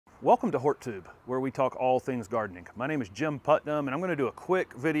Welcome to HortTube, where we talk all things gardening. My name is Jim Putnam, and I'm going to do a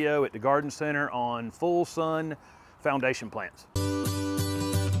quick video at the Garden Center on full sun foundation plants.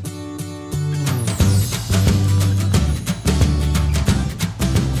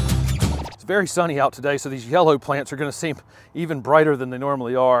 It's very sunny out today, so these yellow plants are going to seem even brighter than they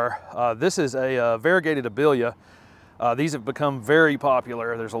normally are. This is a variegated Abelia. These have become very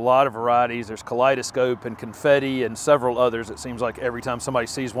popular. There's a lot of varieties. There's kaleidoscope and confetti and several others. It seems like every time somebody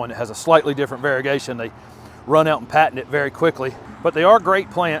sees one that has a slightly different variegation, they run out and patent it very quickly. But they are great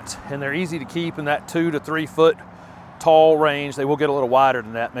plants, and they're easy to keep in that 2 to 3 foot tall range. They will get a little wider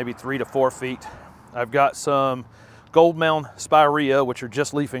than that, maybe 3 to 4 feet. I've got some gold mound Spireas, which are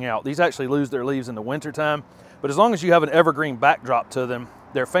just leafing out. These actually lose their leaves in the wintertime, but as long as you have an evergreen backdrop to them,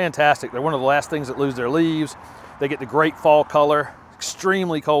 they're fantastic. They're one of the last things that lose their leaves. They get the great fall color,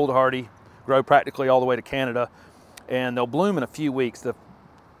 extremely cold hardy, grow practically all the way to Canada, and they'll bloom in a few weeks. The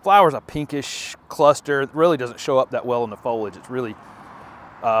flower's a pinkish cluster. It really doesn't show up that well in the foliage. It's really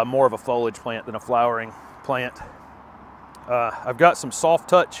more of a foliage plant than a flowering plant. I've got some soft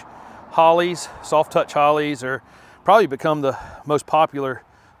touch hollies. Soft touch hollies are probably become the most popular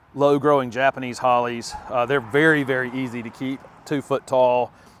low growing Japanese hollies. They're very, very easy to keep, 2 foot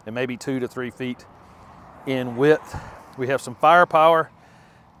tall and maybe 2 to 3 feet in width. We have some firepower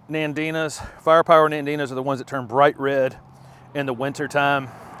Nandinas. Firepower Nandinas are the ones that turn bright red in the winter time.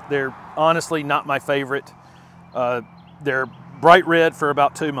 They're honestly not my favorite. They're bright red for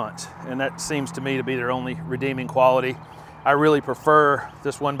about 2 months, and that seems to me to be their only redeeming quality. I really prefer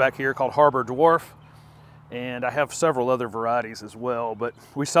this one back here called Harbor Dwarf, and I have several other varieties as well, but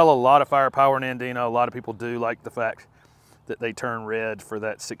we sell a lot of firepower Nandina. A lot of people do like the fact that they turn red for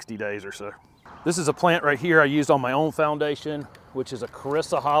that 60 days or so. This is a plant right here I used on my own foundation, which is a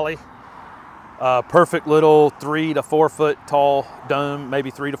Carissa holly. Perfect little 3 to 4 foot tall dome, maybe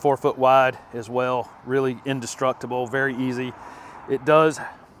 3 to 4 foot wide as well. Really indestructible, very easy. It does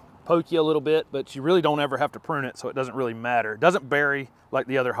poke you a little bit, but you really don't ever have to prune it, so it doesn't really matter. It doesn't berry like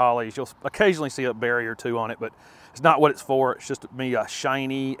the other hollies. You'll occasionally see a berry or two on it, but it's not what it's for. It's just me a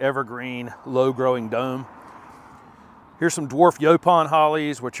shiny, evergreen, low growing dome. Here's some dwarf Yopon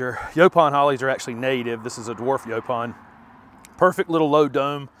hollies, Yopon hollies are actually native. This is a dwarf Yopon. Perfect little low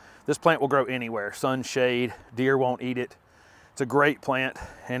dome. This plant will grow anywhere, sun, shade, deer won't eat it. It's a great plant,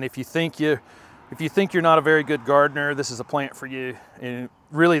 and if you think you're not a very good gardener, this is a plant for you. And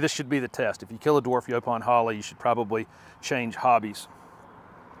really, this should be the test. If you kill a dwarf Yopon holly, you should probably change hobbies.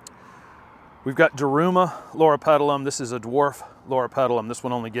 We've got Daruma loropetalum. This is a dwarf loropetalum. This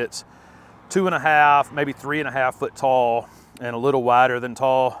one only gets 2.5, maybe 3.5 foot tall and a little wider than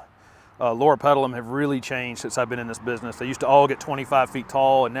tall. Loropetalum have really changed since I've been in this business. They used to all get 25 feet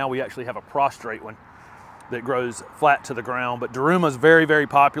tall, and now we actually have a prostrate one that grows flat to the ground. But Daruma is very, very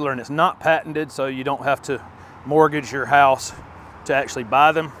popular, and it's not patented, so you don't have to mortgage your house to actually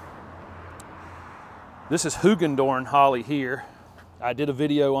buy them. This is Hugendorn holly here. I did a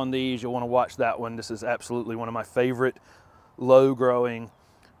video on these. You'll want to watch that one. This is absolutely one of my favorite low growing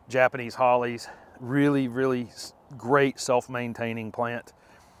Japanese hollies. Really, really great self-maintaining plant.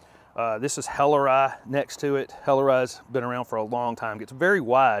 This is Helleri next to it. Helleri's been around for a long time. Gets very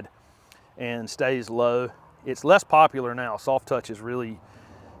wide and stays low. It's less popular now. Soft touch has really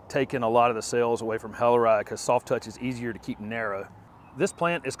taken a lot of the sales away from Helleri because soft touch is easier to keep narrow. This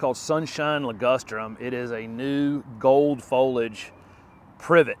plant is called Sunshine Ligustrum. It is a new gold foliage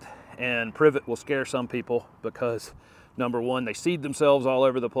privet, and privet will scare some people because number one, they seed themselves all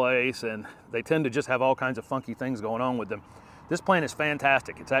over the place, and they tend to just have all kinds of funky things going on with them. This plant is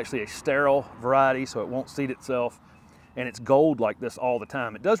fantastic. It's actually a sterile variety, so it won't seed itself, and it's gold like this all the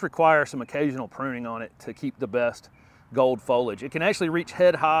time. It does require some occasional pruning on it to keep the best gold foliage. It can actually reach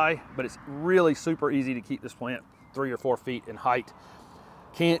head high, but it's really super easy to keep this plant 3 or 4 feet in height.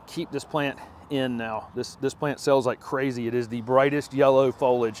 Can't keep this plant in now. This plant sells like crazy. It is the brightest yellow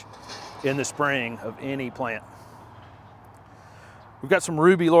foliage in the spring of any plant. We've got some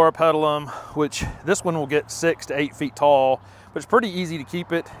ruby loropetalum, which this one will get 6 to 8 feet tall, but it's pretty easy to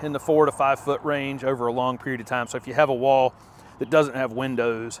keep it in the 4 to 5 foot range over a long period of time. So if you have a wall that doesn't have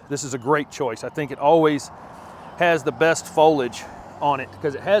windows, this is a great choice. I think it always has the best foliage on it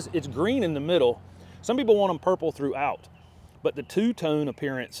because it's green in the middle. Some people want them purple throughout, but the two-tone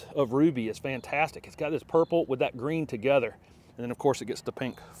appearance of ruby is fantastic. It's got this purple with that green together. And then of course it gets the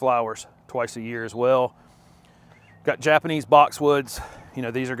pink flowers twice a year as well. Got Japanese boxwoods. You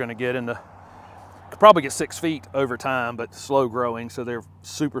know, these are gonna get could probably get 6 feet over time, but slow growing, so they're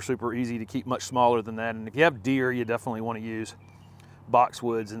super, super easy to keep, much smaller than that. And if you have deer, you definitely wanna use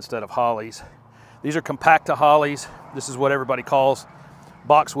boxwoods instead of hollies. These are compacta hollies. This is what everybody calls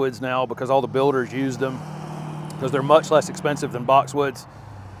boxwoods now because all the builders use them because they're much less expensive than boxwoods.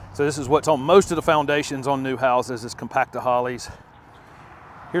 So this is what's on most of the foundations on new houses is compacta hollies.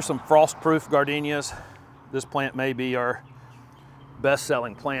 Here's some frost-proof gardenias. This plant may be our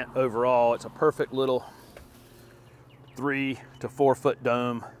best-selling plant overall. It's a perfect little 3 to 4 foot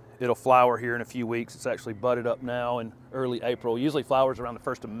dome. It'll flower here in a few weeks. It's actually budded up now in early April. Usually flowers around the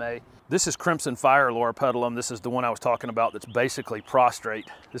 1st of May. This is crimson fire loropetalum. This is the one I was talking about that's basically prostrate.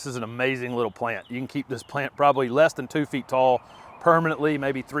 This is an amazing little plant. You can keep this plant probably less than 2 feet tall permanently,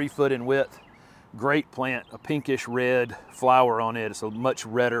 maybe 3 foot in width. Great plant, a pinkish red flower on it. It's a much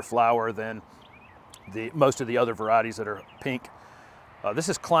redder flower than most of the other varieties that are pink. This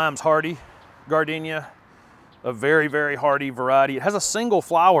is Climb's hardy gardenia. A very, very hardy variety. It has a single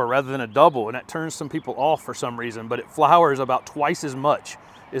flower rather than a double, and that turns some people off for some reason, but it flowers about twice as much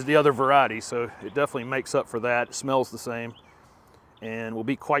as the other variety, so it definitely makes up for that. It smells the same, and will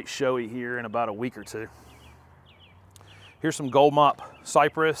be quite showy here in about a week or two. Here's some gold mop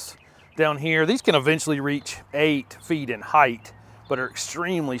cypress down here. These can eventually reach 8 feet in height, but are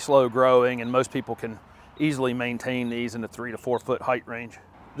extremely slow growing, and most people can easily maintain these in the 3 to 4 foot height range.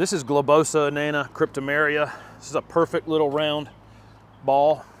 This is Globosa Nana Cryptomeria. This is a perfect little round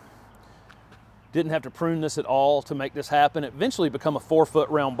ball. Didn't have to prune this at all to make this happen. It eventually become a 4 foot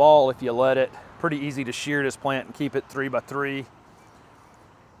round ball if you let it. Pretty easy to shear this plant and keep it 3 by 3.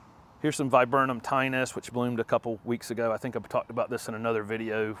 Here's some Viburnum tinus, which bloomed a couple weeks ago. I think I've talked about this in another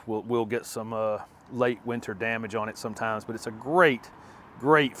video. We'll get some late winter damage on it sometimes, but it's a great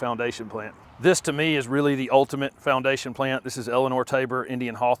foundation plant. This to me is really the ultimate foundation plant. This is Eleanor Tabor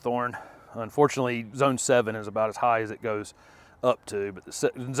Indian Hawthorn. Unfortunately, zone 7 is about as high as it goes up to, but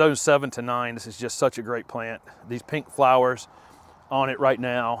zone 7 to 9, this is just such a great plant. These pink flowers on it right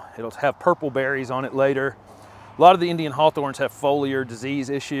now. It'll have purple berries on it later. A lot of the Indian hawthorns have foliar disease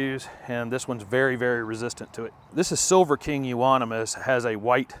issues, and this one's very, very resistant to it. This is Silver King euonymus, has a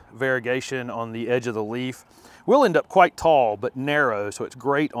white variegation on the edge of the leaf. Will end up quite tall, but narrow, so it's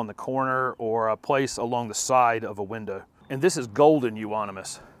great on the corner or a place along the side of a window. And this is Golden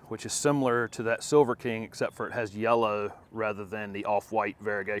euonymus, which is similar to that Silver King, except for it has yellow rather than the off-white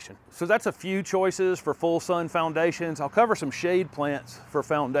variegation. So that's a few choices for full sun foundations. I'll cover some shade plants for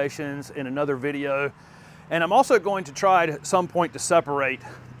foundations in another video. And I'm also going to try at some point to separate.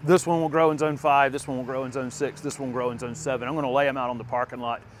 This one will grow in zone 5, this one will grow in zone 6, this one will grow in zone 7. I'm gonna lay them out on the parking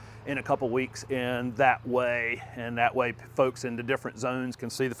lot in a couple weeks, and that way folks in the different zones can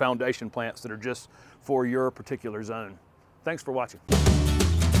see the foundation plants that are just for your particular zone. Thanks for watching.